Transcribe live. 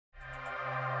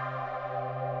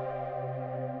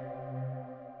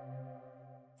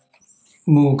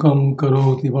Mukam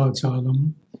karoti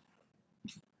vachalam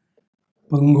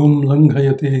pangum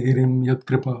langhayate girim yat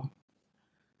kripa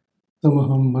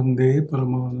tamaham vande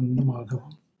paramananda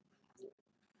madhavam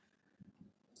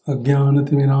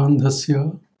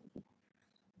ajnanatimirandhasya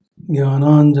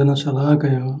jnananjana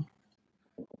shalakaya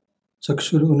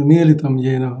chakshur unmilitam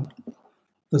yena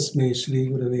tasmai shri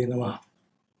gurave namah.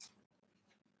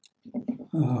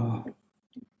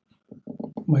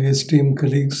 My esteemed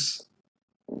colleagues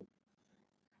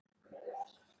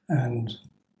and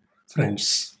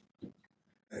friends,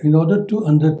 in order to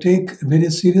undertake a very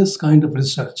serious kind of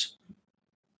research,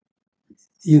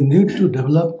 you need to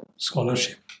develop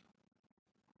scholarship.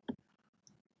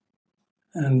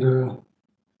 And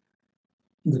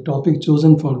the topic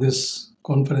chosen for this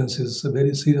conference is a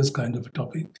very serious kind of a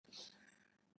topic.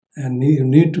 And you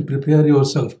need to prepare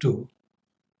yourself to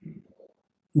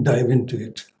dive into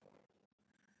it.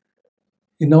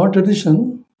 In our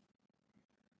tradition,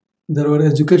 there were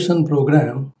education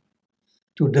programs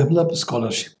to develop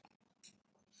scholarship.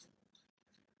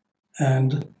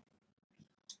 And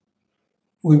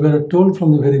we were told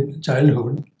from the very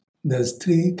childhood, there's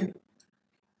 3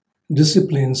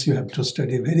 disciplines you have to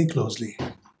study very closely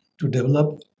to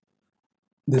develop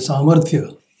the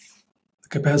samarthya, the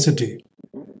capacity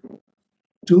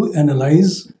to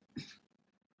analyze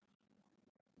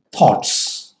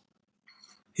thoughts,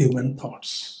 human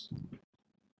thoughts.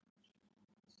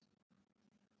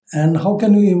 And how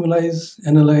can we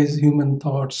analyze human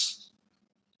thoughts?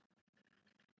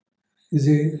 Is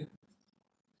a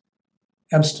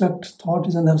abstract thought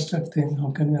is an abstract thing.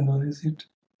 How can we analyze it?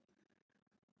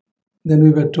 Then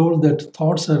we were told that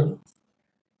thoughts are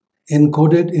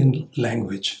encoded in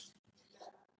language.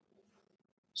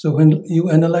 So when you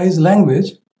analyze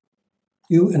language,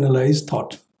 you analyze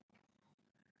thought.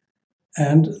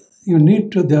 And you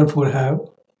need to therefore have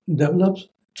developed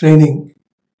training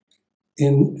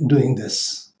in doing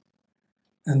this.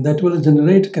 And that will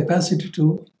generate capacity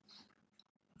to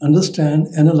understand,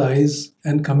 analyze,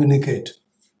 and communicate.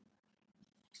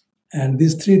 And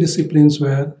these 3 disciplines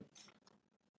were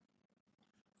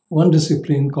one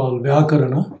discipline called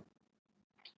Vyakarana,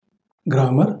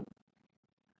 grammar,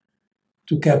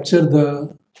 to capture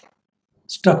the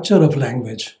structure of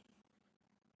language.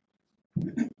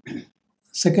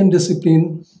 Second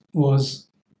discipline was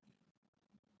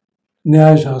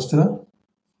Nyaya Sashtra,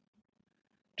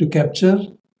 to capture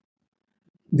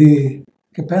the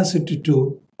capacity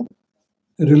to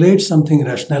relate something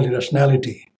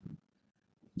rationality.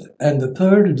 And the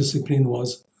third discipline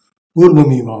was Purva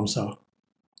Mimamsa,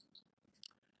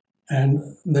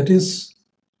 and that is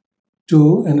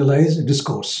to analyze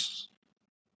discourse.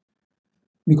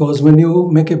 Because when you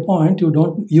make a point, you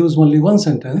don't use only one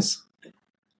sentence.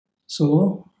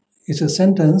 So it's a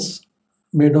sentence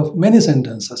made of many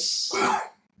sentences,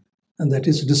 and that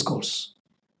is discourse.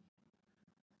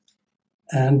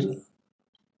 And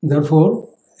therefore,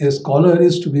 a scholar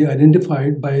is to be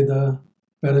identified by the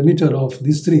parameter of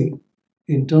these 3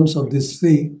 in terms of these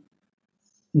 3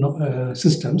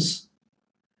 systems.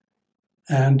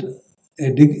 And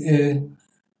a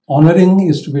honoring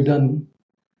is to be done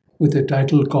with a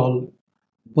title called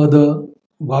Pada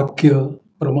Vakya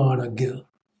Pramanagya.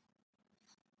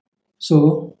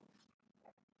 So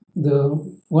the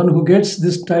one who gets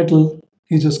this title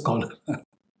is a scholar.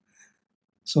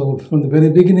 So from the very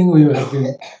beginning, we have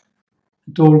been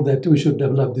told that we should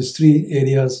develop these 3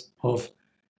 areas of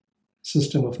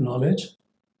system of knowledge.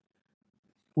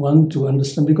 One, to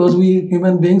understand, because we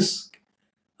human beings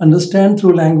understand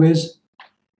through language,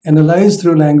 analyze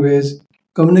through language,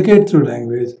 communicate through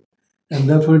language, and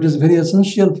therefore it is very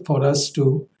essential for us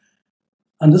to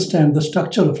understand the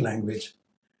structure of language.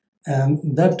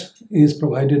 And that is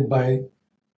provided by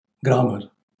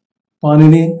grammar.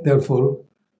 Panini, therefore,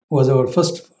 was our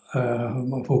first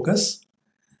focus.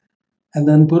 And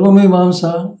then Purva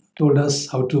Mimamsa told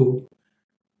us how to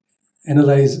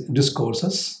analyze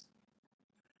discourses.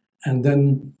 And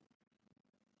then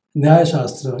Nyaya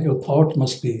Shastra, your thought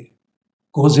must be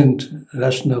cogent,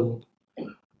 rational,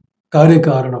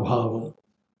 karyakarana bhava,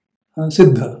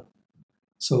 siddha.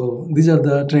 So these are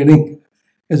the training,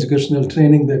 educational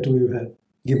training that we have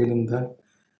given in that.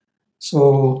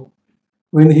 So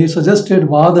when he suggested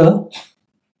Vada,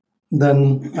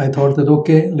 then I thought that,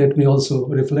 okay, let me also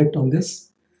reflect on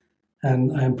this.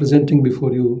 And I am presenting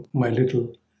before you my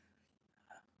little.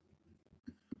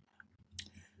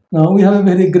 Now we have a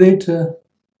very great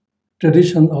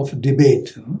tradition of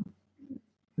debate, a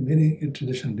very good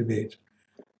tradition of debate.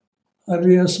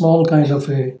 Earlier, small kind of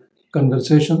a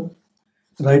conversation,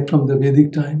 right from the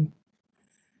Vedic time,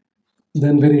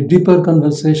 then very deeper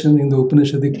conversation in the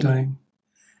Upanishadic time,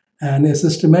 and a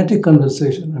systematic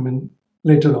conversation. I mean,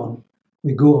 later on,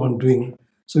 we go on doing.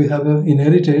 So we have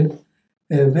inherited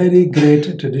a very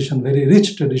great tradition, very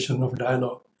rich tradition of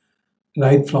dialogue,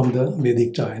 right from the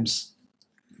Vedic times.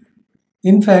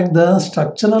 In fact, the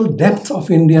structural depth of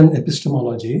Indian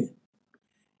epistemology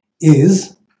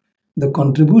is the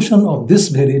contribution of this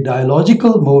very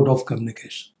dialogical mode of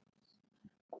communication.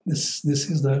 This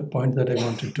is the point that I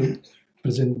wanted to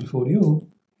present before you.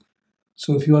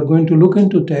 So if you are going to look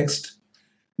into text,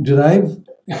 derive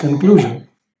a conclusion,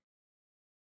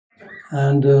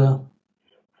 and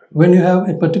when you have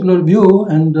a particular view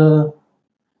and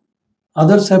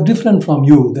others have different from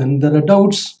you, then there are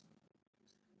doubts,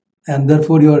 and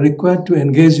therefore you are required to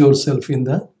engage yourself in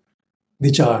the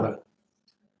vichara,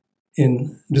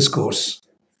 in discourse.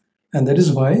 And that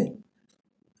is why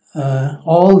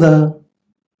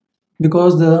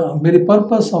because the very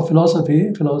purpose of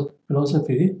philosophy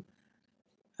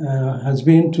has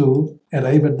been to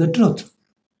arrive at the truth.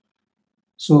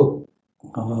 So,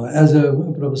 as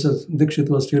Professor Dikshit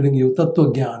was telling you,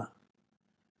 Tattva Jnana.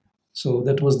 So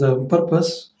that was the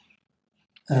purpose,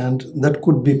 and that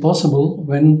could be possible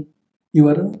when you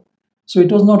are. So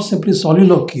it was not simply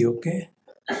soliloquy, okay?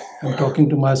 I'm talking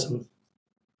to myself.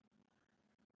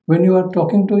 When you are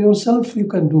talking to yourself, you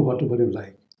can do whatever you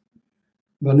like.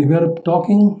 When you are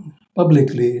talking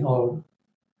publicly,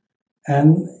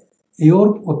 and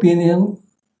your opinion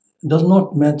does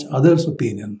not match others'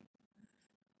 opinion,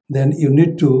 then you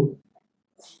need to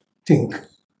think,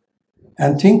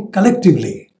 and think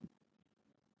collectively,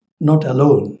 not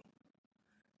alone.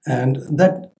 And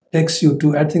that takes you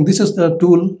to, I think this is the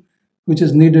tool which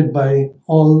is needed by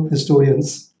all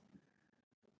historians,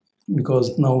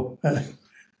 because now,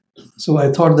 so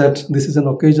I thought that this is an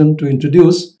occasion to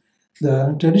introduce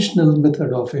the traditional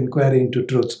method of inquiry into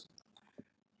truth.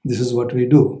 This is what we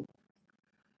do.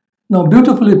 Now,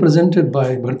 beautifully presented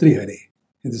by Bhartrihari,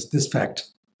 this fact.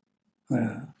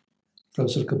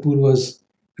 Professor Kapoor was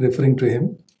referring to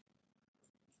him,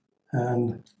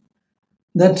 and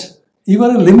that you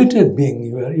are a limited being.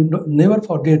 You never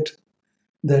forget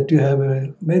that you have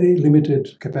a very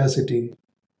limited capacity.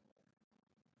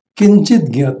 Kinchit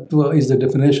Gyatva is the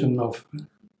definition of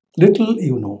little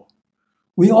you know.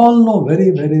 We all know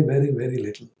very, very, very, very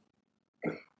little.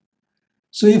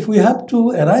 So if we have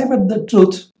to arrive at the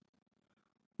truth,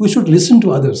 we should listen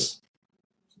to others.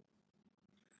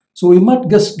 So we might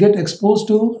just get exposed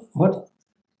to what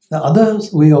the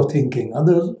other's way of thinking,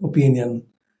 other opinion,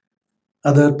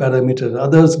 other parameters,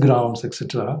 others' grounds,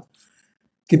 etc.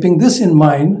 Keeping this in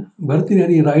mind,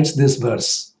 Bhartrihari writes this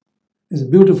verse. It's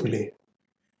beautifully.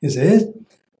 He says,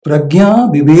 Pragya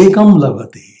vivekam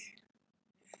lavati.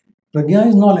 Pragya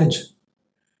is knowledge.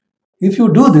 If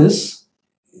you do this,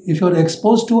 if you are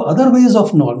exposed to other ways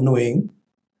of not knowing,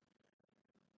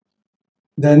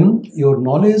 then your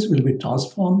knowledge will be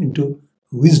transformed into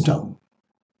wisdom,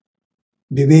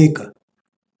 viveka.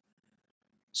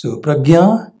 So,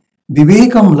 pragya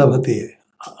vivekam lavate.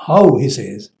 How, he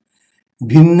says,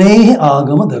 bhinnei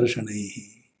agama darshanai.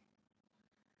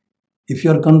 If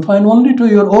you are confined only to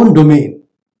your own domain,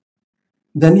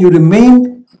 then you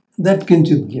remain that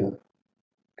kinchit jnana,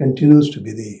 continues to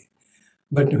be there.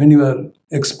 But when you are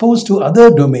exposed to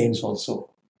other domains also,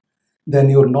 then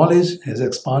your knowledge has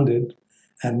expanded,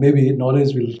 and maybe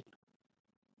knowledge will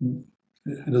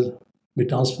be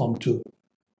transformed to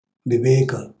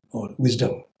viveka or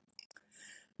wisdom.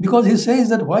 Because he says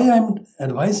that why I am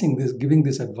advising this, giving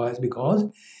this advice, because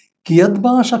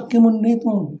kiyadba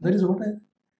shakyamunnetum, that is what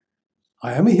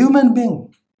I am a human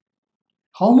being.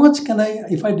 How much can I,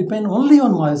 if I depend only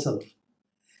on myself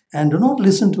and do not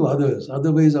listen to others,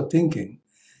 other ways of thinking,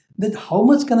 then how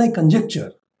much can I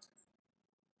conjecture?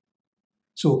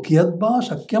 So, kiyadba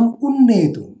shakyam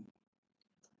unnetum,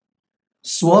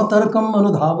 swatarkam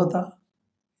anudhavata.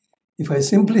 If I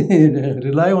simply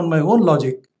rely on my own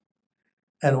logic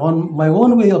and on my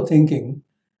own way of thinking,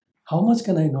 how much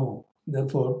can I know?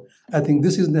 Therefore, I think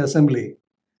this is the assembly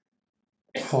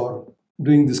for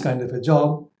doing this kind of a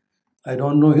job. I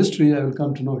don't know history. I will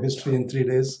come to know history in 3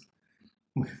 days.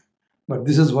 But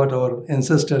this is what our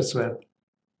ancestors were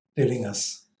telling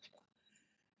us.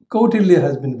 Kautilya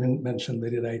has been mentioned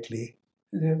very rightly,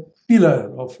 a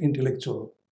pillar of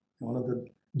intellectual, one of the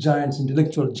giants,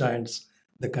 intellectual giants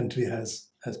the country has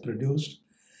produced.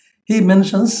 He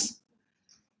mentions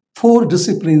 4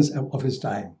 disciplines of his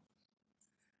time: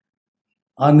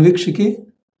 Anvikshiki,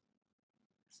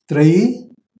 Trayi,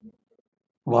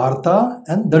 Varta,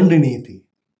 and Dandiniti.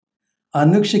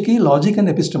 Anvikshiki, logic and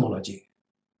epistemology.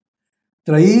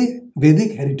 Trayi,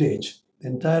 Vedic heritage, the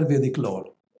entire Vedic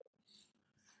lore.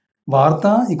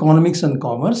 Varta, economics and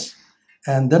commerce.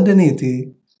 and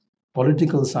Dandaniti,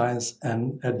 political science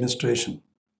and administration.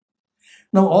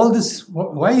 Now, all this,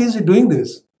 why is he doing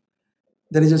this?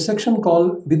 There is a section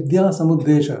called Vidya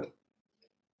Samudesha.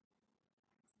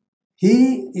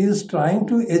 He is trying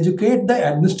to educate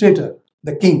the administrator,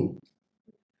 the king.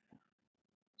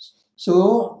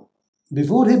 So,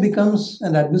 before he becomes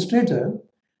an administrator,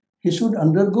 he should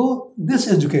undergo this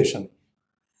education.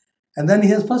 And then he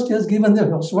has given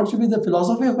what should be the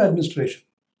philosophy of administration.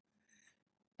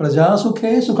 Praja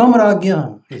sukhe sukham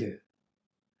ragya.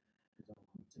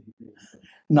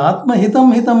 Natma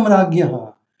hitam hitam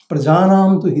ragya.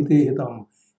 Prajanam tu hite hitam.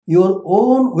 Your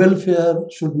own welfare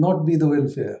should not be the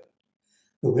welfare.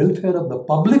 The welfare of the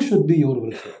public should be your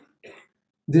welfare.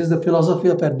 This is the philosophy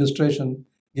of administration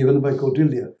given by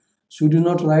Kautilya. Should you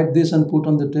not write this and put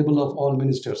on the table of all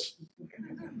ministers?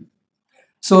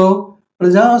 So,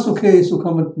 Praja sukhe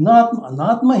sukham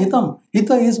natma hitam.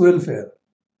 Hita is welfare.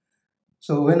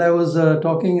 So when I was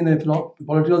talking in a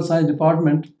political science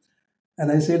department,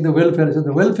 and I said the welfare, I said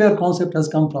the welfare concept has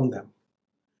come from them.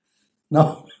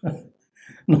 Now,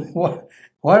 in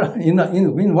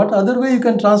what other way you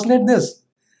can translate this?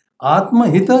 Atma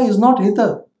hita is not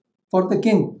hita for the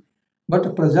king, but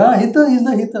praja hita is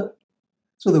the hita.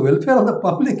 So the welfare of the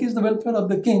public is the welfare of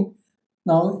the king.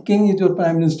 Now, king is your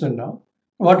prime minister now,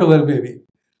 whatever may be.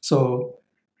 So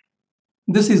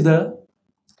this is the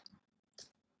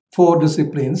 4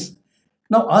 disciplines.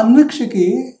 Now,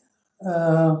 Anvikshiki,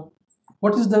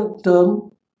 what is the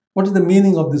term? What is the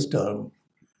meaning of this term?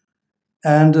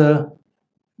 And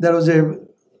there was a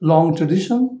long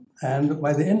tradition, and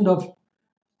by the end of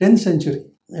 10th century,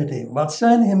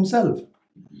 Vatsyayan himself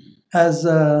has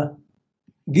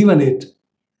given it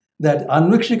that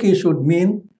Anvikshiki should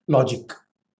mean logic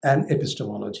and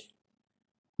epistemology.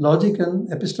 Logic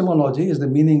and epistemology is the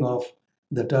meaning of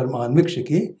the term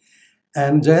Anvikshiki.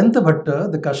 And Jayanta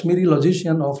Bhatta, the Kashmiri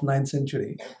logician of 9th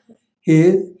century,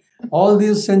 all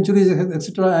these centuries,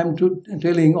 etc., I am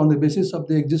telling on the basis of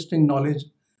the existing knowledge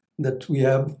that we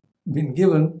have been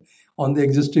given on the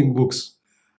existing books.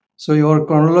 So your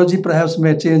chronology perhaps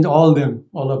may change all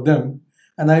of them,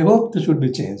 and I hope this should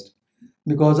be changed.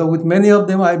 Because with many of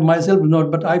them, I myself do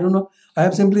not, but I don't know, I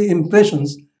have simply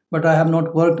impressions, but I have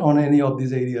not worked on any of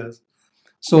these areas.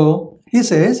 So he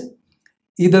says,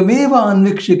 Idameva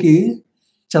anvikshiki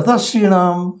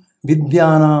chatasrinam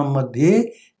vidyanam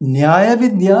madhye nyaya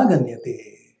vidya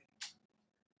ganyate.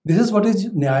 This is what is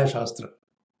Nyaya Sashtra.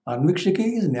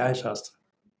 Anvikshiki is Nyaya Sashtra.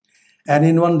 And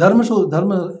in one Dharma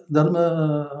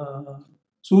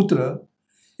Sutra,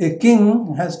 a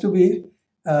king has to be,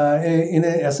 in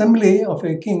an assembly of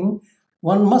a king,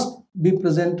 one must be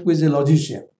present who is a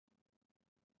logician.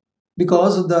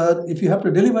 Because if you have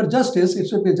to deliver justice, it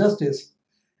should be justice.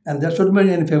 And there shouldn't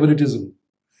be any favoritism.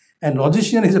 And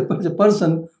logician is a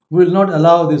person who will not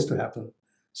allow this to happen.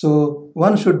 So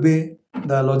one should be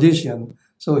the logician.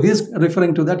 So he's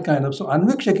referring to that kind of. So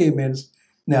Anvikshaki means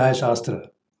Nyaya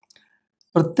Sashtra.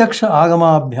 Pratyaksha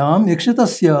agamabhyam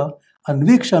ikshitasya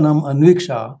anvikshanam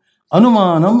anviksha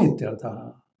anumanam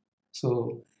ityartha.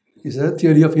 So it's a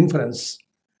theory of inference.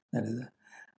 That is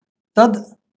Tad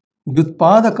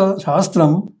vyutpadaka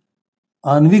shastram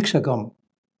anvikshakam.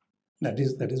 That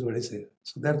is what I say.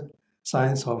 So that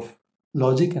science of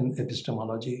logic and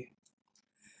epistemology.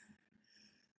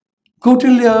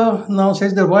 Kautilya now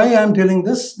says that why I am telling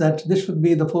this, that this should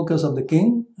be the focus of the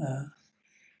king,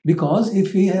 because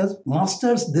if he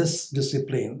masters this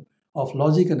discipline of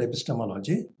logic and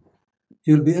epistemology,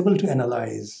 he will be able to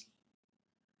analyze.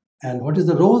 And what is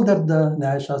the role that the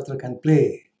Nyaya Shastra can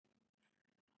play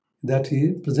that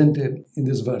he presented in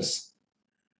this verse?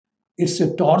 It's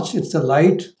a torch, it's a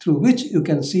light through which you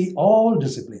can see all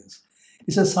disciplines.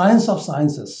 It's a science of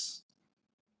sciences.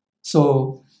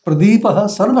 So, Pradipaha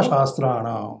sarva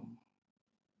shastranam,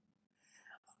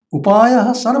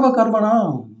 Upayaha sarva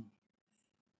karmanam.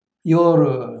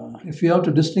 If you have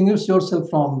to distinguish yourself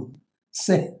from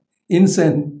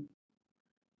insane,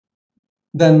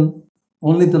 then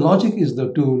only the logic is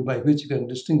the tool by which you can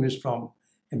distinguish from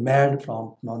a mad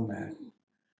from non-mad.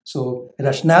 So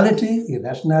rationality,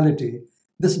 irrationality,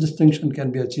 this distinction can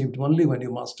be achieved only when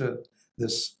you master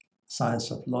this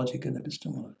science of logic and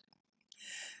epistemology.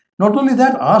 Not only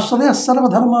that, ashraya sarva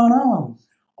dharmanam,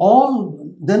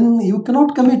 then you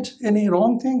cannot commit any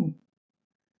wrong thing.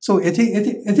 So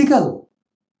ethical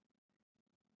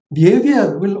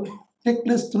behavior will take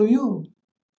place through you.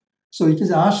 So it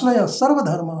is ashraya sarva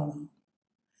dharmanam.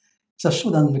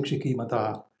 Sashvadan vikshiki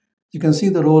mata. You can see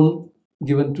the role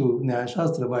given to Nyaya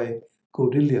Shastra by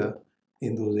Kautilya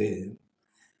in those days.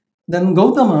 Then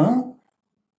Gautama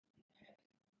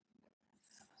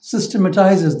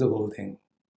systematizes the whole thing.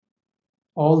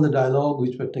 All the dialogue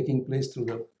which were taking place through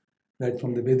the, right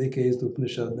from the Vedic age, the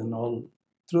Upanishad and all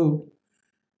through,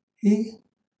 he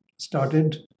started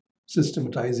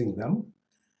systematizing them.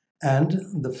 And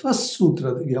the first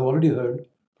sutra that we have already heard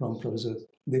from Professor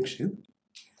Dikshit,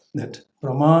 that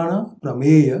Pramana,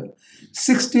 Prameya,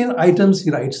 16 items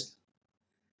he writes.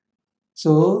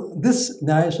 So this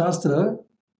Nyaya Sashtra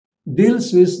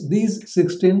deals with these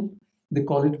 16, they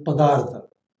call it Padartha.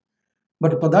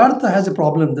 But Padartha has a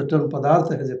problem, the term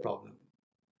Padartha has a problem.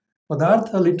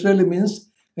 Padartha literally means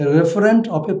a referent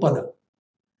of a pada.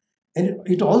 And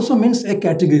it also means a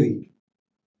category.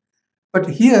 But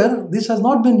here, this has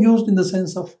not been used in the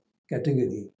sense of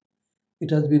category. It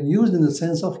has been used in the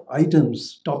sense of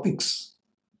items, topics,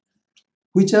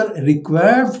 which are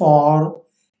required for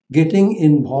getting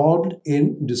involved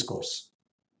in discourse.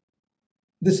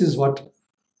 This is what.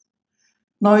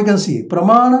 Now you can see,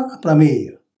 Pramana,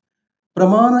 Prameya.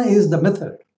 Pramana is the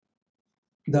method.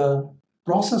 The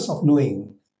process of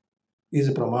knowing is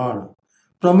Pramana.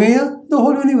 Prameya, the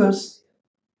whole universe.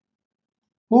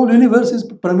 Whole universe is,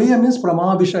 Prameya means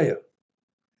Prama Vishaya.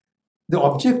 The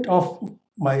object of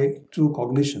my true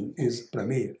cognition is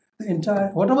Prameya. The entire,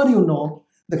 whatever you know,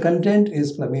 the content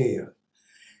is Prameya.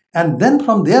 And then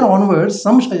from there onwards,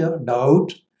 Samshaya,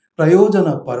 doubt,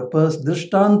 Prayojana, purpose,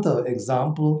 Drishtanta,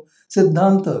 example,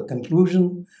 Siddhanta,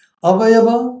 conclusion,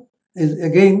 Avayava is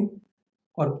again,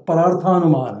 or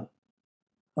Pararthanumana,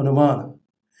 Anumana,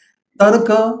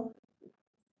 Tarka,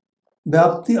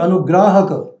 Vyapti,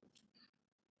 Anugrahaka,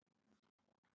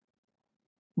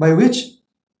 by which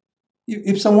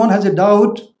if someone has a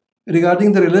doubt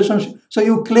regarding the relationship, so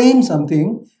you claim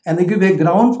something and you give a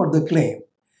ground for the claim.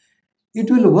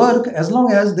 It will work as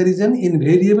long as there is an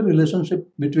invariable relationship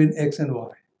between X and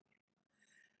Y.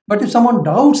 But if someone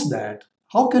doubts that,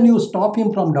 how can you stop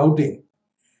him from doubting?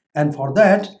 And for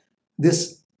that,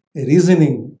 this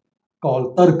reasoning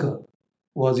called Tarka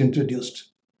was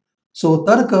introduced. So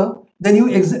Tarka, then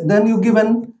you give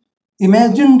an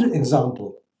imagined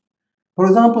example. For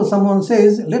example, someone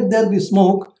says, let there be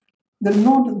smoke. There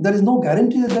is no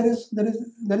guarantee that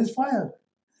there is fire.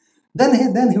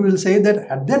 Then he will say that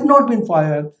had there not been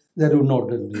fire, there would not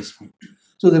have been smoke.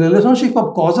 So the relationship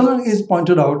of causal is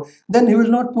pointed out, then he will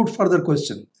not put further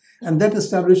question. And that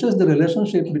establishes the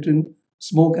relationship between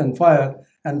smoke and fire.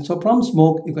 And so from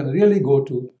smoke, you can really go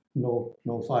to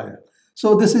no fire.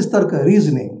 So this is Tarka,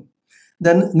 reasoning.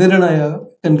 Then Nirnaya,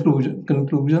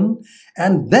 conclusion.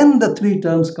 And then the three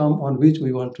terms come on which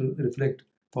we want to reflect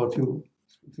for a few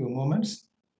moments.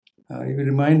 You will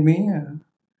remind me.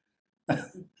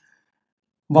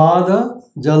 Vada,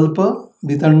 Jalpa,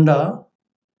 Vitanda.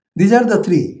 These are the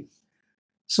three.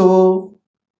 So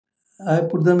I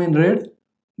put them in red.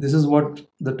 This is what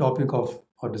the topic of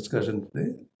our discussion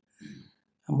today.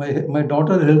 My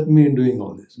daughter helped me in doing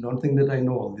all this. Don't think that I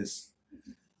know all this.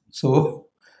 So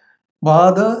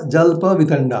Vada, Jalpa,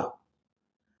 Vitanda.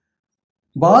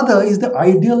 Vada is the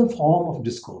ideal form of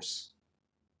discourse.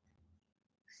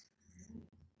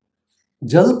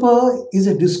 Jalpa is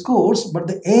a discourse, but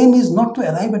the aim is not to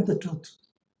arrive at the truth.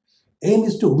 Aim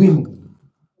is to win.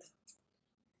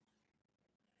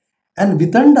 And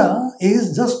Vitanda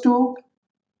is just to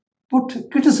put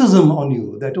criticism on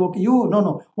you, that okay,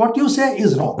 what you say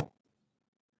is wrong.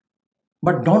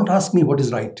 But don't ask me what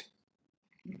is right.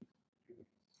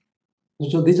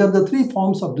 So these are the three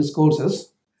forms of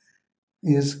discourses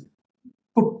is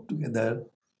put together.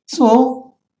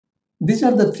 So these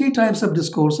are the three types of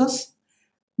discourses.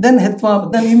 Then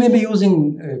you may be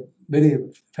using very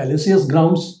fallacious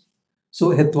grounds. So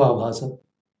Hetva Bhasa.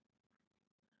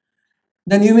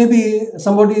 Then you may be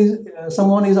someone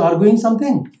is arguing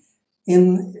something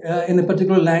in a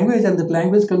particular language, and that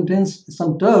language contains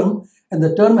some term, and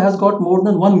the term has got more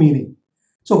than one meaning.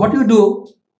 So what you do,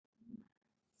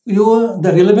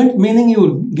 the relevant meaning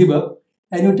you give up,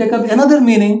 and you take up another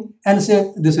meaning and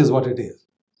say this is what it is.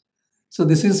 So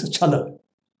this is chala.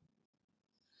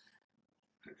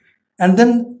 And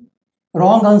then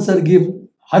wrong answer give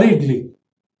hurriedly.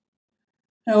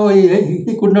 Oh,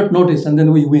 he could not notice, and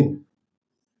then we win.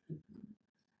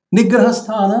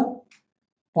 Nigrahasthana,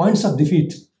 points of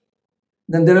defeat.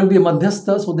 Then there will be a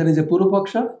madhyastha, so there is a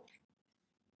Purupaksha,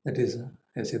 that is a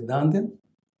Siddhantin,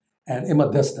 and a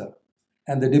madhyastha,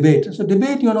 and the debate. So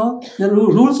debate, the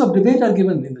rules of debate are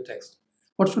given in the text.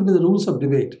 What should be the rules of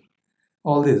debate?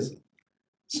 All this.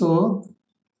 So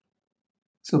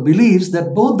believes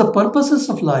that both the purposes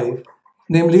of life,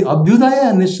 namely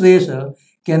Abhyudaya and Nishreyasha,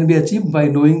 can be achieved by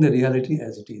knowing the reality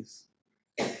as it is.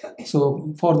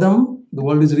 So for them, the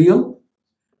world is real,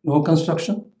 no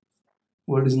construction.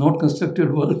 World is not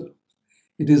constructed world.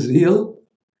 It is real,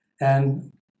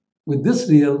 and with this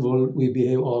real world, we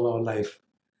behave all our life.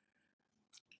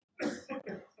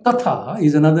 Katha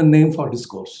is another name for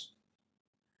discourse.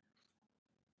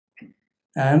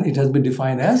 And it has been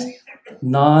defined as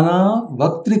Nana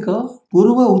Vaktrika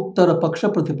Purva Uttara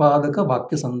Paksha Pratipadaka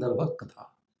Vakya Sandarbha Katha.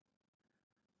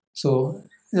 So,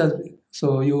 yeah,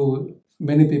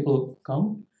 many people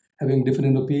come having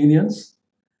different opinions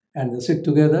and they sit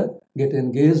together, get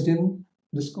engaged in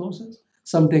discourses.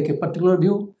 Some take a particular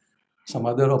view, some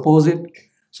other opposite.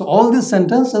 So all these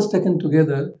sentences taken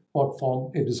together what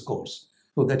form a discourse.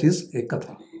 So that is a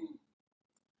katha.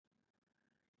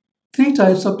 Three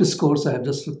types of discourse I have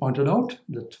just pointed out,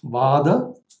 that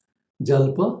Vada,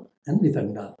 Jalpa and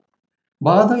Vitanda.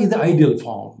 Vada is the ideal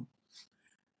form.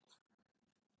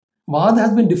 Vada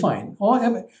has been defined.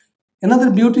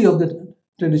 Another beauty of the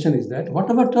tradition is that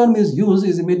whatever term is used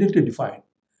is immediately defined.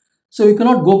 So you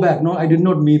cannot go back, no, I did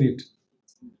not mean it.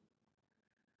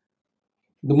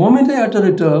 The moment I utter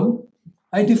a term,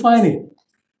 I define it.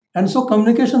 And so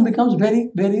communication becomes very,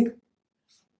 very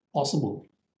possible,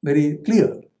 very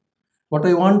clear. What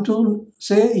I want to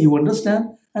say, you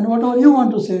understand, and whatever you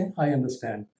want to say, I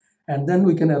understand. And then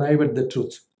we can arrive at the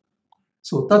truth.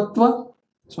 So tattva,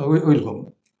 so we will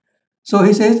go. So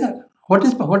he says, what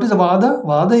is Vada?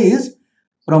 Vada is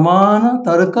pramana,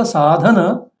 tarka,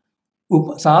 sadhana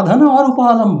or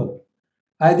upalambha.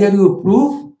 Either you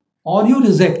prove or you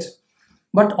reject,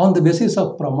 but on the basis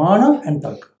of pramana and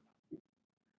tarka.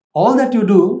 All that you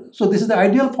do, so this is the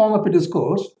ideal form of a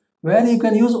discourse where you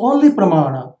can use only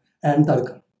pramana and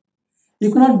tarka.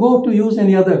 You cannot go to use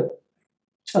any other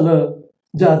chala,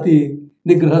 jati,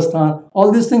 nigrahasthan,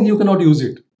 all these things you cannot use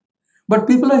it. But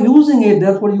people are using it,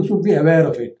 therefore you should be aware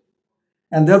of it.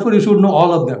 And therefore you should know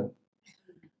all of them.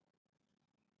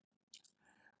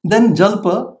 Then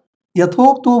Jalpa,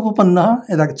 yathoktopupanna,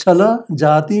 like chala,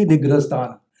 jati,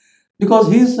 nigrahasthan.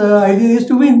 Because his idea is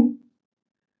to win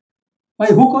by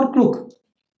hook or crook.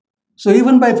 So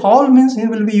even by foul means he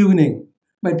will be winning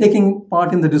by taking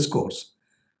part in the discourse.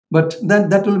 But then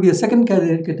that will be a second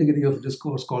category of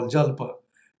discourse called Jalpa.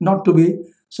 Not to be.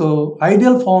 So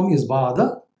ideal form is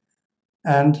Vada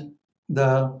and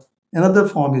the another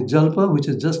form is Jalpa, which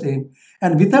is just aim.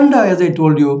 And Vitanda, as I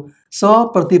told you, sa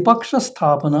pratipaksha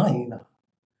sthapana hina.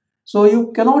 So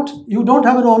you don't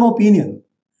have your own opinion.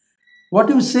 What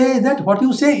you say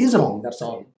is wrong, that's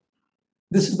all.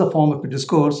 This is the form of a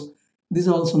discourse. This is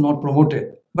also not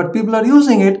promoted. But people are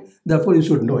using it, therefore you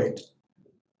should know it.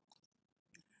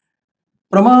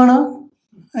 Pramana,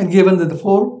 and given the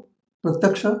four,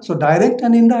 pratyaksha, so direct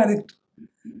and indirect.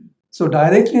 So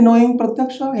directly knowing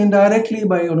pratyaksha, indirectly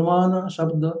by anumana,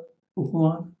 shabda,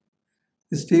 upamana.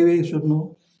 This way you should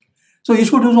know. So you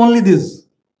should use only these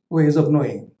ways of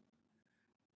knowing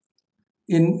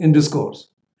in discourse.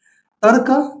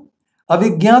 Tarka,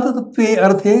 avigyata tattve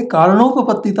arthe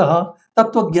karanopapatitah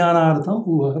tattva jnanartham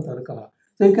uvaha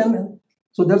tarka.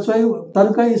 So that's why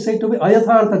tarka is said to be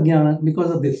ayathartha jnana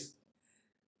because of this.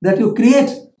 That you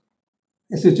create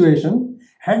a situation,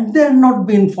 had there not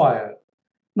been fire.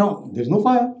 Now, there's no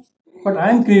fire, but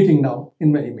I am creating now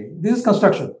in my image. This is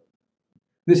construction.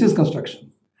 This is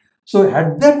construction. So,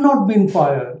 had there not been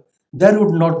fire, there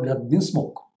would not have been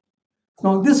smoke.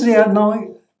 Now, this is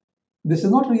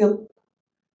not real.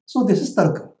 So, this is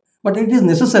tarka. But it is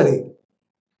necessary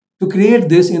to create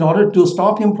this in order to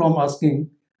stop him from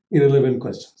asking irrelevant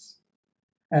questions.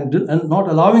 And not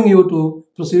allowing you to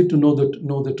proceed to know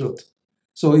the truth.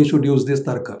 So you should use this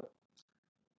tarka.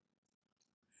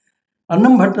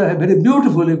 Annam Bhatta, very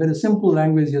beautifully, very simple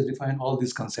language, he has defined all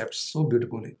these concepts so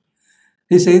beautifully.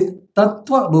 He says,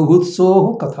 Tattva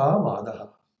Bhutsoho Katha Vadaha.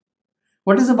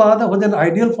 What is a Vada? What is an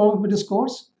ideal form of a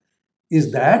discourse?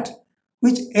 Is that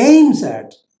which aims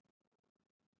at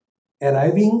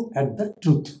arriving at the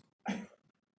truth.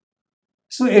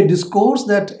 So a discourse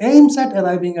that aims at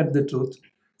arriving at the truth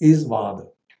is Vada,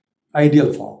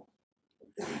 ideal form.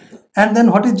 And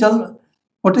then what is Jalpa?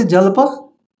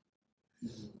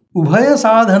 Ubhaya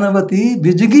sadhanavati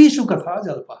vijigishu katha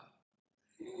Jalpa.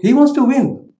 He wants to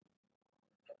win.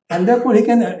 And therefore he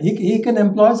can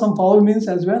employ some foul means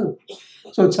as well.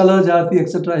 So chala, jati,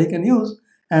 etc. he can use.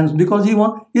 And because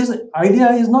his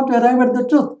idea is not to arrive at the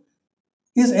truth.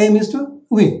 His aim is to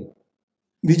win.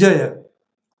 Vijaya.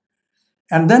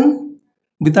 And then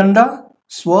Vitanda,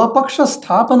 Swapaksha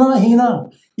sthapana hina.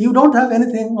 You don't have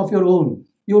anything of your own.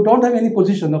 You don't have any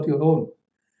position of your own.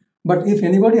 But if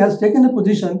anybody has taken a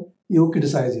position, you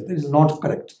criticize it. It is not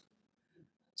correct.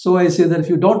 So I say that if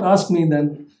you don't ask me,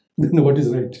 then what is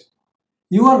right?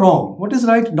 You are wrong. What is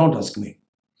right? Don't ask me.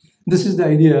 This is the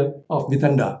idea of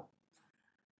Vitanda.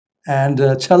 And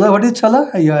chala, what is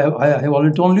chala? I have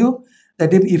already told you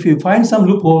that if you find some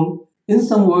loophole in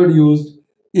some word used,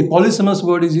 a polysemous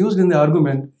word is used in the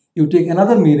argument, you take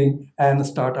another meaning and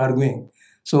start arguing.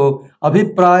 So,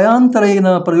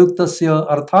 abhiprayantarena prayuktasya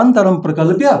arthantaram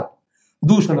prakalpya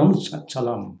dushanam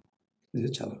chalam. This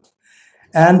is chala.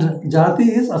 And jati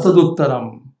is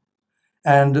asaduttaram.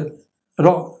 And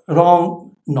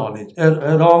wrong knowledge,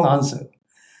 wrong answer.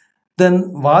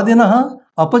 Then vadinaha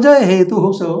apajaya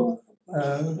hetu, so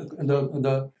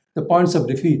the points of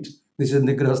defeat, this is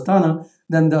nigrahasthana,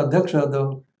 then the adhyaksha,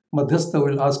 the madhyastha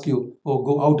will ask you, oh,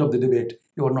 go out of the debate,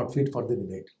 you are not fit for the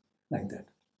debate, like that.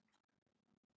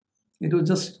 It was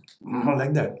just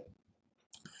like that.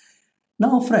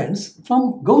 Now friends,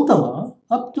 from Gautama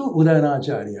up to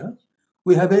Udayanacharya,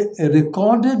 we have a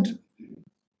recorded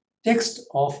text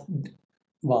of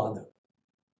Vada,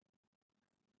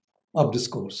 of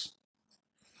discourse.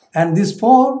 And these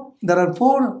four, there are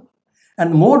four,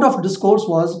 and mode of discourse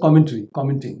was commentary,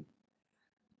 commenting.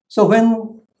 So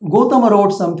when Gautama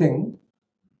wrote something,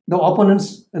 the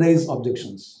opponents raised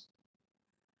objections.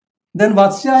 Then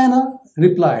Vatsyayana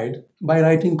replied by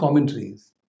writing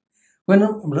commentaries. When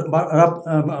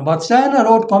Vatsyayana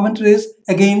wrote commentaries,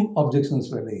 again objections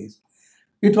were raised.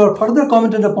 It was further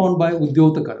commented upon by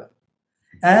Udyotakara.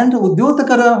 And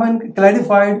Udyotakara, when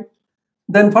clarified,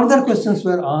 then further questions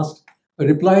were asked,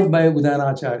 replied by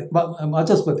Udayanacharya,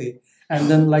 Vachaspati, and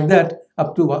then like that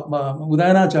up to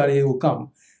Udayanacharya who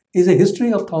come, is a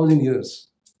history of 1,000 years.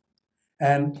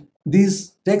 And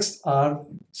these texts are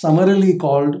summarily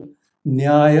called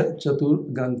Nyaya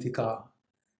Chatur-Granthika,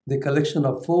 the collection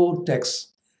of 4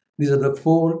 texts. These are the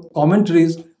 4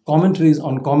 commentaries, commentaries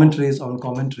on commentaries on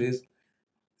commentaries.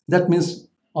 That means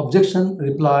objection,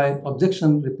 reply,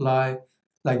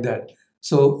 like that.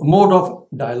 So mode of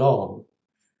dialogue.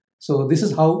 So this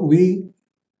is how we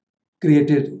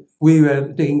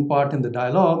were taking part in the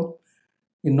dialogue,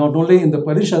 in not only in the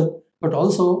Parishad, but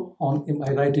also in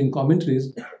my writing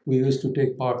commentaries, we used to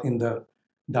take part in the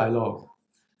dialogue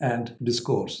and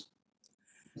discourse.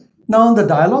 Now the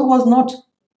dialogue was not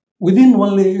within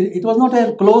only, it was not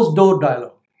a closed door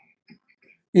dialogue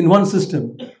in one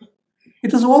system.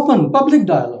 It was open, public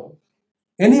dialogue.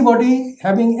 Anybody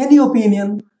having any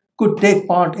opinion could take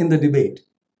part in the debate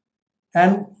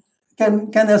and can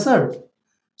assert.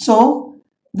 So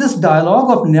this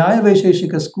dialogue of Nyaya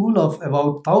Vaisheshika school of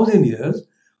about 1,000 years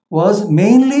was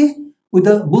mainly with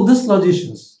the Buddhist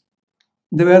logicians.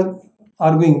 They were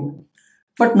arguing,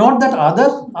 but not that other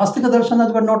Astika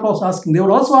Darshanas were not also asking. They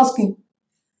were also asking,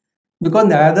 because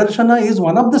Nyaya Darshana is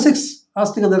one of the 6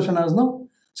 Astika Darshanas, no?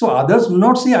 So others do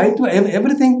not see eye to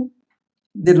everything.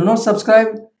 They do not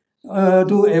subscribe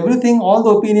to everything, all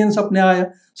the opinions of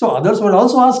Nyaya. So others were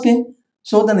also asking.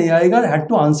 So the Nyayikas had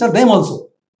to answer them also.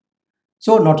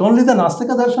 So not only the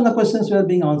Nastika Darshana questions were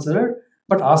being answered,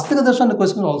 but Astika Darshana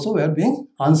questions also were being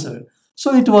answered.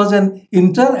 So it was an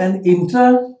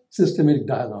inter-systemic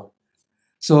dialogue.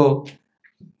 So,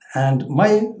 and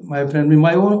my friend,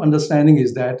 my own understanding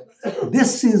is that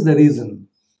this is the reason,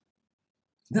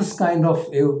 this kind of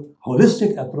a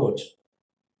holistic approach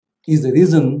is the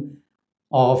reason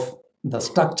of the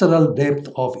structural depth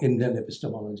of Indian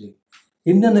epistemology.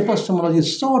 Indian epistemology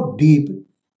is so deep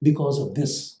because of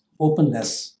this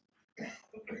openness,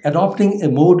 adopting a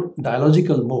mode,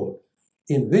 dialogical mode,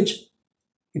 in which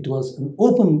it was an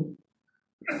open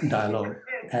dialogue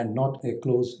and not a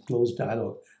closed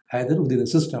dialogue, either within a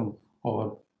system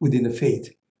or within a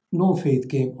faith. No faith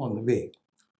came on the way.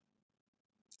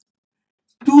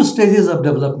 2 stages of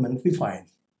development we find.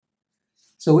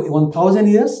 So 1,000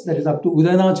 years, that is up to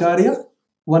Udayanacharya,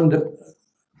 one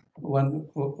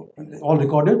all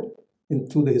recorded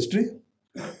through the history,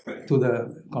 through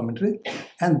the commentary.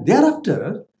 And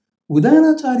thereafter,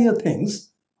 Udayanacharya thinks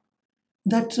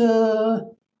that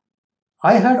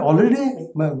I had already,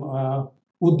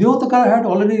 Udyotakara had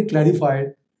already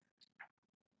clarified,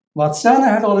 Vatsyayana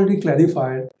had already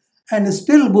clarified, and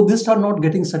still Buddhists are not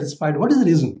getting satisfied. What is the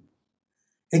reason?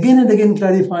 Again and again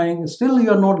clarifying, still you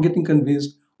are not getting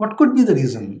convinced. What could be the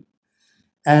reason?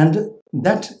 And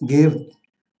that gave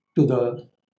to the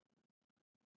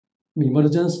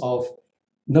emergence of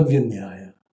Navya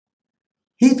Nyaya.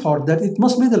 He thought that it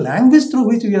must be the language through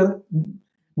which we are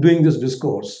doing this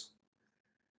discourse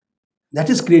that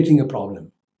is creating a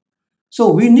problem.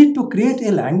 So we need to create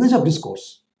a language of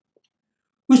discourse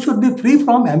which should be free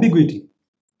from ambiguity.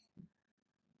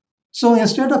 So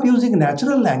instead of using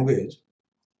natural language,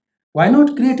 why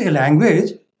not create a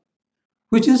language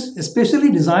which is especially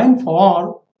designed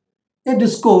for a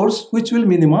discourse which will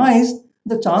minimize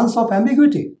the chance of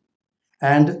ambiguity?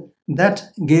 And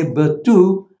that gave birth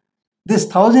to This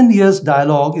 1,000 years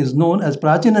dialogue is known as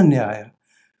Prachina Nyaya.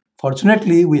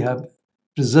 Fortunately, we have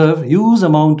preserved huge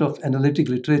amount of analytic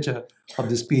literature of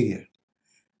this period.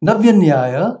 Navya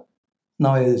Nyaya,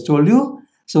 now I told you,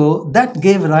 so that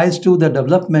gave rise to the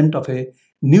development of a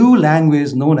new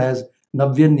language known as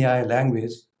Navya Nyaya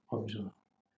language.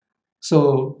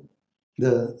 So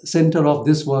the center of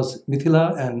this was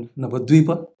Mithila and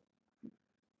Navadvipa.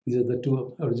 These are the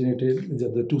two originated, these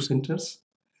are the two centers.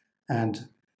 And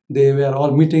they were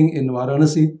all meeting in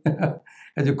Varanasi,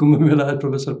 as the Kumbh Mela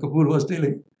Professor Kapoor was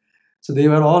telling. So they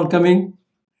were all coming,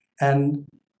 and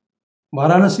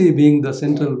Varanasi being the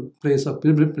central place of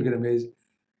pilgrimage,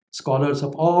 scholars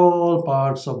of all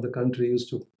parts of the country used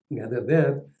to gather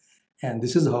there. And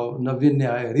this is how Navya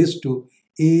Nyaya reached to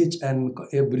each and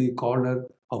every corner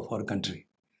of our country.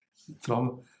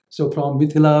 From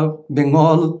Mithila,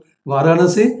 Bengal,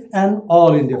 Varanasi, and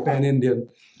all India, pan-India,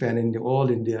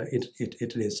 all India,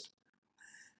 it reached.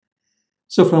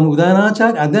 So from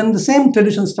Udayanacharya, and then the same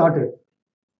tradition started,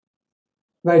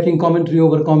 writing commentary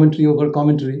over commentary over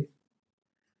commentary.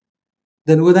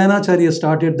 Then Udayanacharya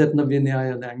started that Navya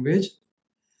Nyaya language.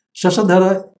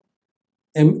 Shashadhara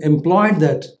employed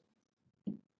that,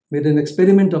 made an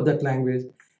experiment of that language,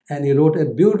 and he wrote a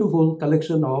beautiful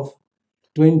collection of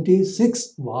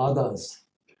 26 Vadas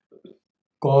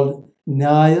called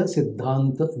Nyaya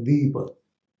Siddhanta Deepa.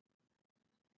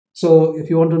 So if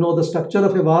you want to know the structure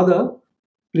of a Vada,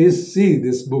 please see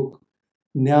this book,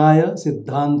 Nyaya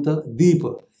Siddhanta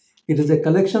Deepa. It is a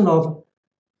collection of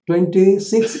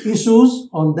 26 issues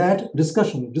on that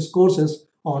discussion, discourses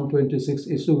on 26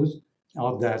 issues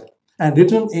of that, and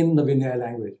written in the Vinaya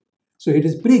language. So it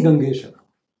is pre-Gangesha.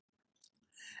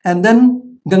 And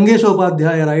then Gangesha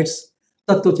Upadhyaya writes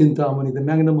Tattva Chintamani, the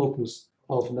magnum opus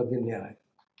of Navya Nyaya.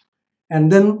 And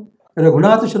then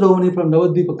Raghunath Shiromani from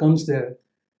Navadvipa comes there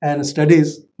and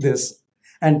studies this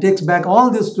and takes back all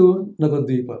this to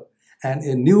Navadvipa. And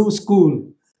a new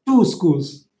school, two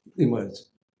schools emerge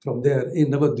from there in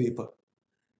Navadvipa.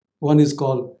 One is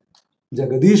called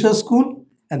Jagadisha school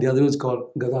and the other is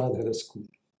called Gadadhara school.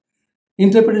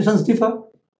 Interpretations differ.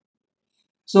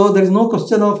 So there is no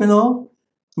question of,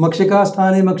 Makshika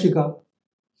Sthane Makshika.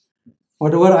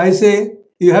 Whatever I say,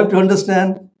 you have to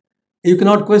understand. You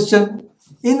cannot question.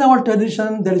 In our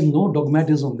tradition, there is no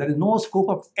dogmatism. There is no scope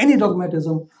of any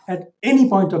dogmatism at any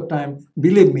point of time.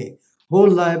 Believe me, whole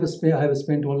life I have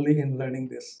spent only in learning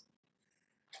this.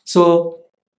 So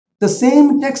the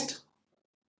same text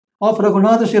of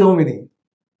Raghunath Shiromani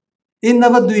in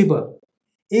Navadvipa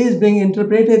is being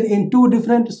interpreted in two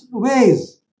different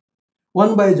ways.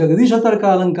 One by Jagadisha Tarka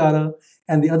Alankara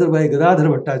and the other by Gadadhar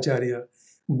Bhattacharya,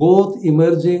 both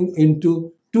emerging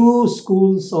into two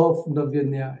schools of Navya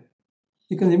Nyaya.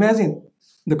 You can imagine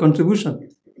the contribution.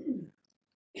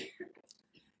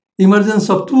 Emergence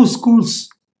of two schools.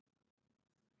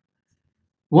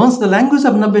 Once the language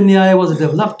of Navya Nyaya was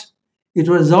developed, it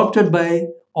was adopted by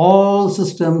all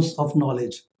systems of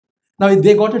knowledge. Now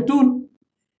they got a tool.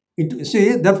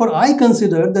 Therefore I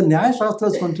consider the Nyaya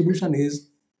Shastra's contribution is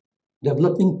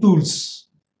developing tools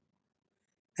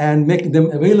and making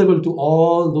them available to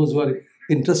all those who are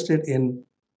interested in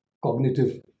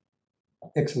cognitive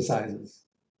exercises.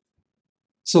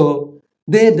 So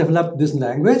they developed this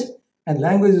language, and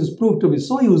language is proved to be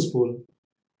so useful,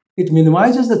 it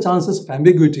minimizes the chances of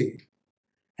ambiguity,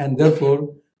 and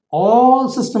therefore all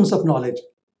systems of knowledge,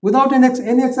 without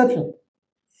any exception,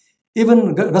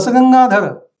 even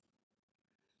Rasagangadhara,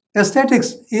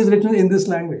 aesthetics is written in this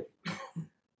language.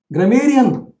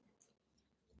 Grammarian,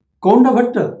 Konda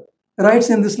Bhatta writes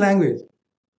in this language.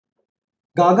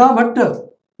 Gaga Bhatta,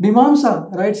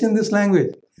 Mimamsa writes in this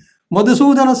language.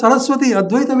 Madhusudana Saraswati,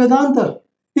 Advaita Vedanta,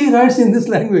 he writes in this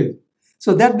language.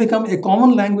 So that becomes a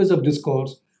common language of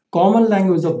discourse, common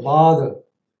language of Vada,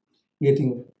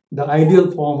 getting the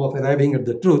ideal form of arriving at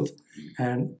the truth.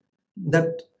 And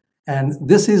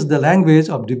this is the language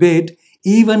of debate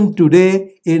even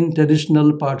today in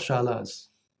traditional pathshalas.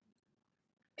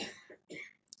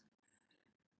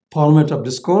 Format of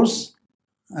discourse.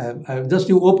 Just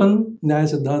you open Nyaya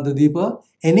Siddhanta Deepa,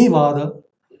 any Vada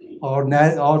or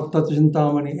Tattva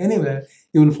Chintamani, anywhere,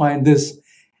 you will find this.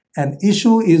 An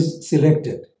issue is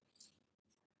selected.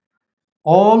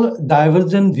 All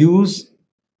divergent views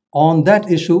on that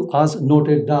issue are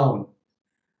noted down.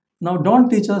 Now, don't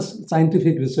teach us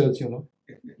scientific research,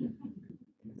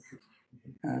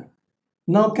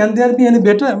 Now, can there be any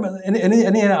better,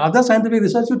 any other scientific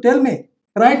research? You tell me.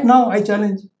 Right now, I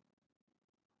challenge.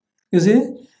 You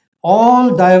see,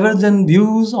 all divergent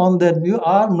views on that view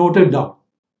are noted down.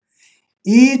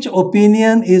 Each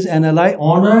opinion is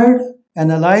honored,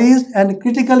 analyzed, and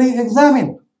critically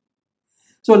examined.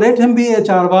 So let him be a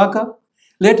Charvaka,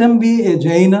 let him be a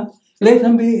Jaina, let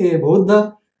him be a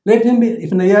Buddha, let him be,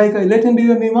 if Nyayika, let him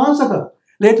be a Mimamsaka,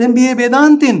 let him be a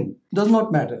Vedantin, does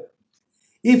not matter.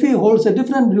 If he holds a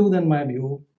different view than my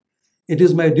view, it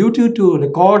is my duty to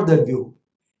record that view,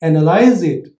 analyze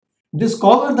it,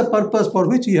 discover the purpose for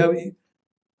which you have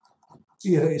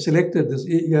selected this,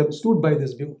 you have stood by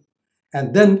this view.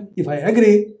 And then if I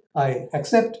agree, I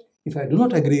accept. If I do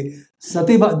not agree,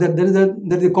 there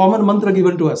is a common mantra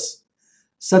given to us.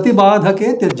 Sati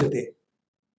badhake tyajyate.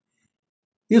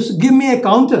 You give me a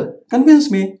counter,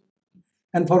 convince me.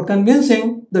 And for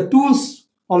convincing, the tools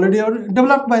already are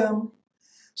developed by them.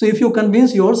 So if you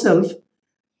convince yourself,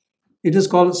 it is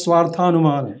called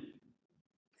swarthanumana.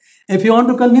 If you want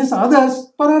to convince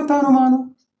others, pararthanumana.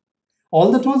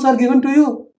 All the tools are given to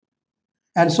you.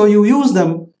 And so you use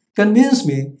them, convince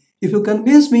me. If you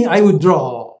convince me, I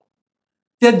withdraw.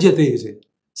 Tyajyate is it.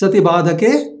 Sati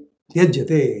badhake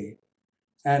tyajyate.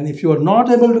 And if you are not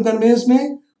able to convince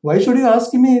me, why should you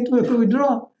ask me to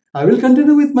withdraw? I will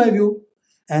continue with my view.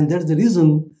 And that's the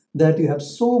reason that you have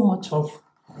so much of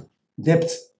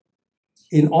depth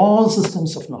in all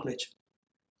systems of knowledge.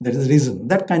 That is the reason,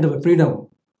 that kind of a freedom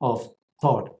of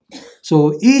thought.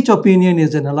 So each opinion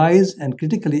is analyzed and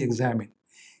critically examined.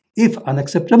 If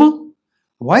unacceptable,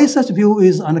 why such view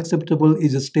is unacceptable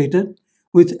is stated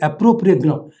with appropriate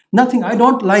ground. Nothing I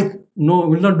don't like, no,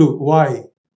 will not do. Why?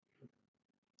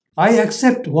 I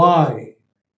accept. Why?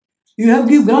 You have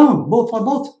give ground both for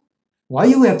both. Why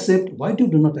you accept? Why you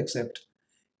do not accept?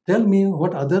 Tell me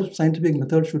what other scientific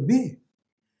method should be.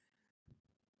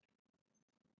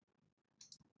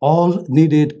 All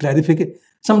needed clarification.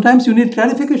 Sometimes you need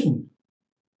clarification.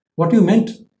 What you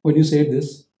meant when you said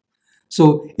this.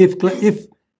 So if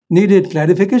needed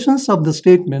clarifications of the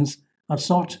statements are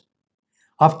sought,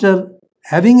 after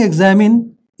having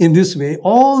examined in this way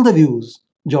all the views,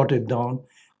 jotted down,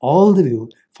 all the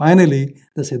views, finally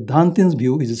the Siddhantin's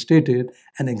view is stated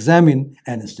and examined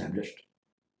and established.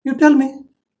 You tell me.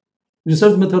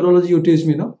 Research methodology you teach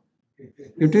me, no?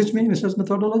 You teach me research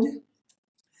methodology?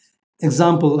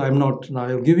 Example,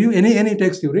 I'll give you any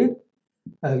text you read.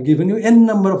 I've given you n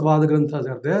number of Vada Granthas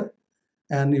are there,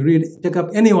 and you read, take up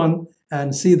any one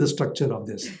and see the structure of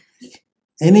this.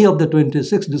 Any of the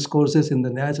 26 discourses in the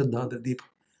Nyaya Siddhanta Deepa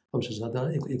of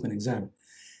Shastra, you can examine.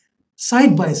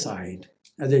 Side by side,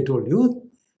 as I told you,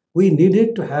 we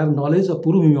needed to have knowledge of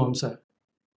Purva Mimamsa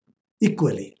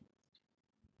equally,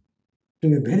 to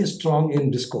be very strong in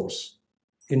discourse,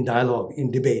 in dialogue, in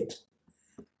debate.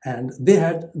 And they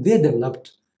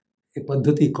developed a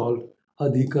paddhati called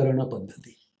Adhikarana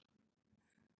Paddhati.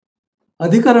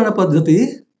 Adhikarana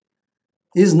Paddhati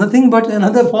is nothing but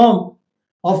another form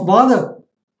of Vada.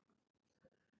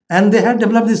 And they had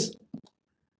developed this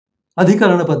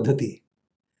Adhikarana Paddhati.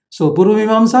 So Purva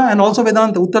Mimamsa and also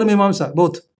Vedanta, Uttar Mimamsa,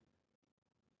 both.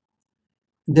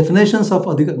 Definitions of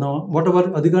Adhikarana. Now, whatever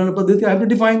Adhikarana Paddhati, I have to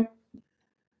define.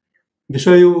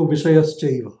 Vishayo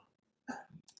Vishayaschaiva.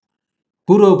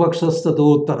 Purva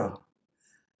Pakshastatottara.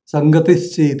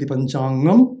 Sangatischeti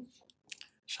Panchangam.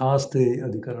 Shastre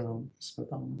Adhikaranam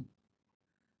Smatam.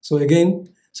 So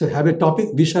again, so have a topic,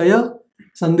 Vishaya,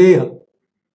 Sandeha.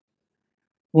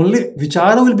 Only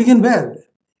Vichara will begin where?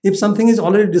 If something is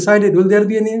already decided, will there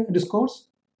be any discourse?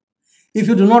 If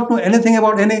you do not know anything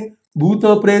about any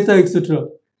Bhuta, Preta, etc.,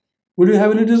 will you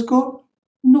have any discourse?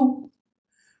 No.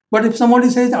 But if somebody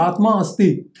says Atma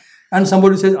Asti and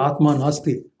somebody says Atma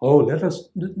Nasti, oh, let us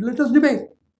debate.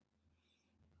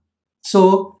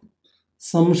 So,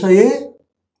 Samshaye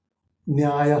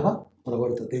Nyaya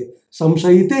Pravartate.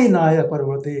 Samshayite Nyaya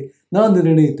Pravartate. Na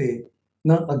Nirnite.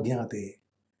 Na Ajnate.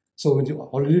 So, when you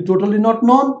already totally not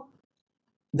known,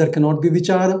 there cannot be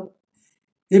Vichara.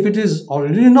 If it is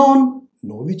already known,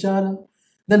 no Vichara.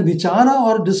 Then Vichara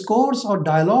or discourse or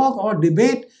dialogue or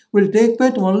debate will take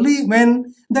place only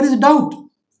when there is doubt.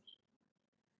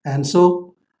 And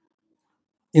so,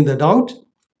 in the doubt,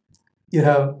 you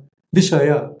have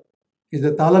Vishaya, is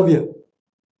the Talavya,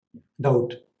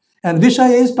 doubt. And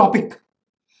Vishaya is topic.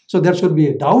 So there should be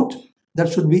a doubt, there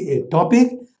should be a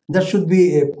topic, there should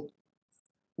be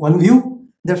one view,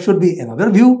 there should be another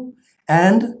view,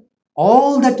 and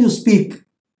all that you speak,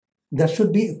 there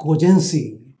should be a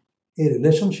cogency, a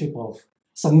relationship of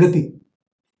Sangati.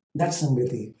 That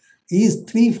Sangati is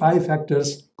 3-5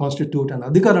 factors constitute an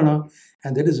Adhikarana,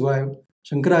 and that is why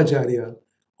Shankaracharya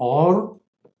or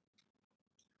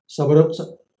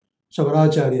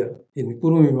Savaracharya in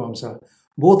Purva Mimamsa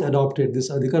both adopted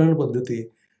this Adhikarana Paddhati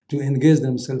to engage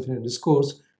themselves in a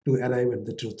discourse to arrive at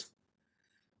the truth.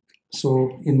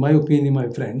 So, in my opinion, my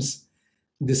friends,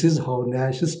 this is how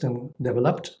Nyaya system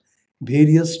developed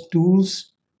various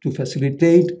tools to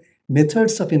facilitate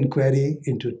methods of inquiry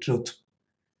into truth,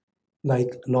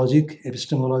 like logic,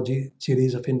 epistemology,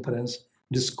 theories of inference,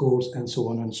 discourse, and so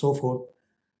on and so forth.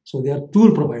 So they are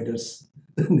tool providers.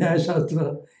 The Nyaya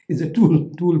Sashtra is a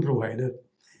tool provider.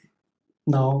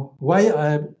 Now,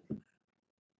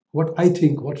 what I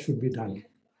think what should be done?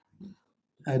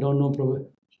 I don't know,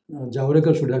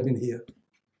 Javadekar should have been here.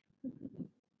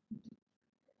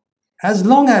 As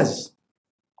long as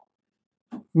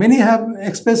many have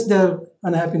expressed their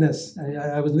unhappiness,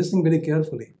 I was listening very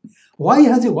carefully. Why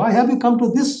have you come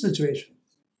to this situation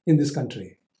in this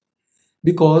country?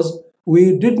 Because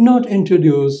we did not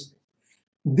introduce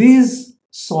these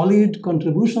solid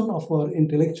contribution of our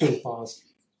intellectual past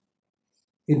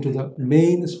into the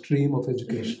mainstream of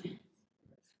education.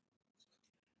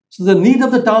 So the need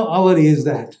of the hour is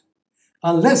that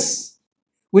unless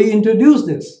we introduce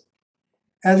this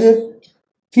as a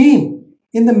theme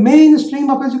in the mainstream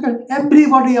of education,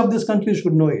 everybody of this country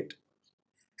should know it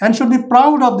and should be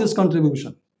proud of this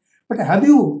contribution. But have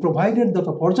you provided the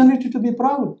opportunity to be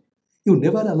proud? You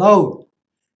never allowed.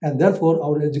 And therefore,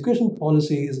 our education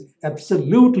policy is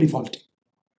absolutely faulty.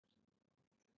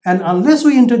 And unless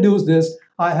we introduce this,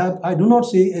 I do not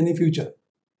see any future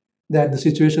that the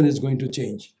situation is going to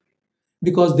change,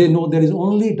 because they know there is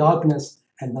only darkness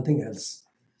and nothing else.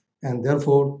 And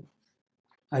therefore,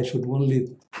 I should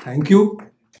only thank you.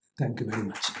 Thank you very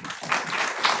much.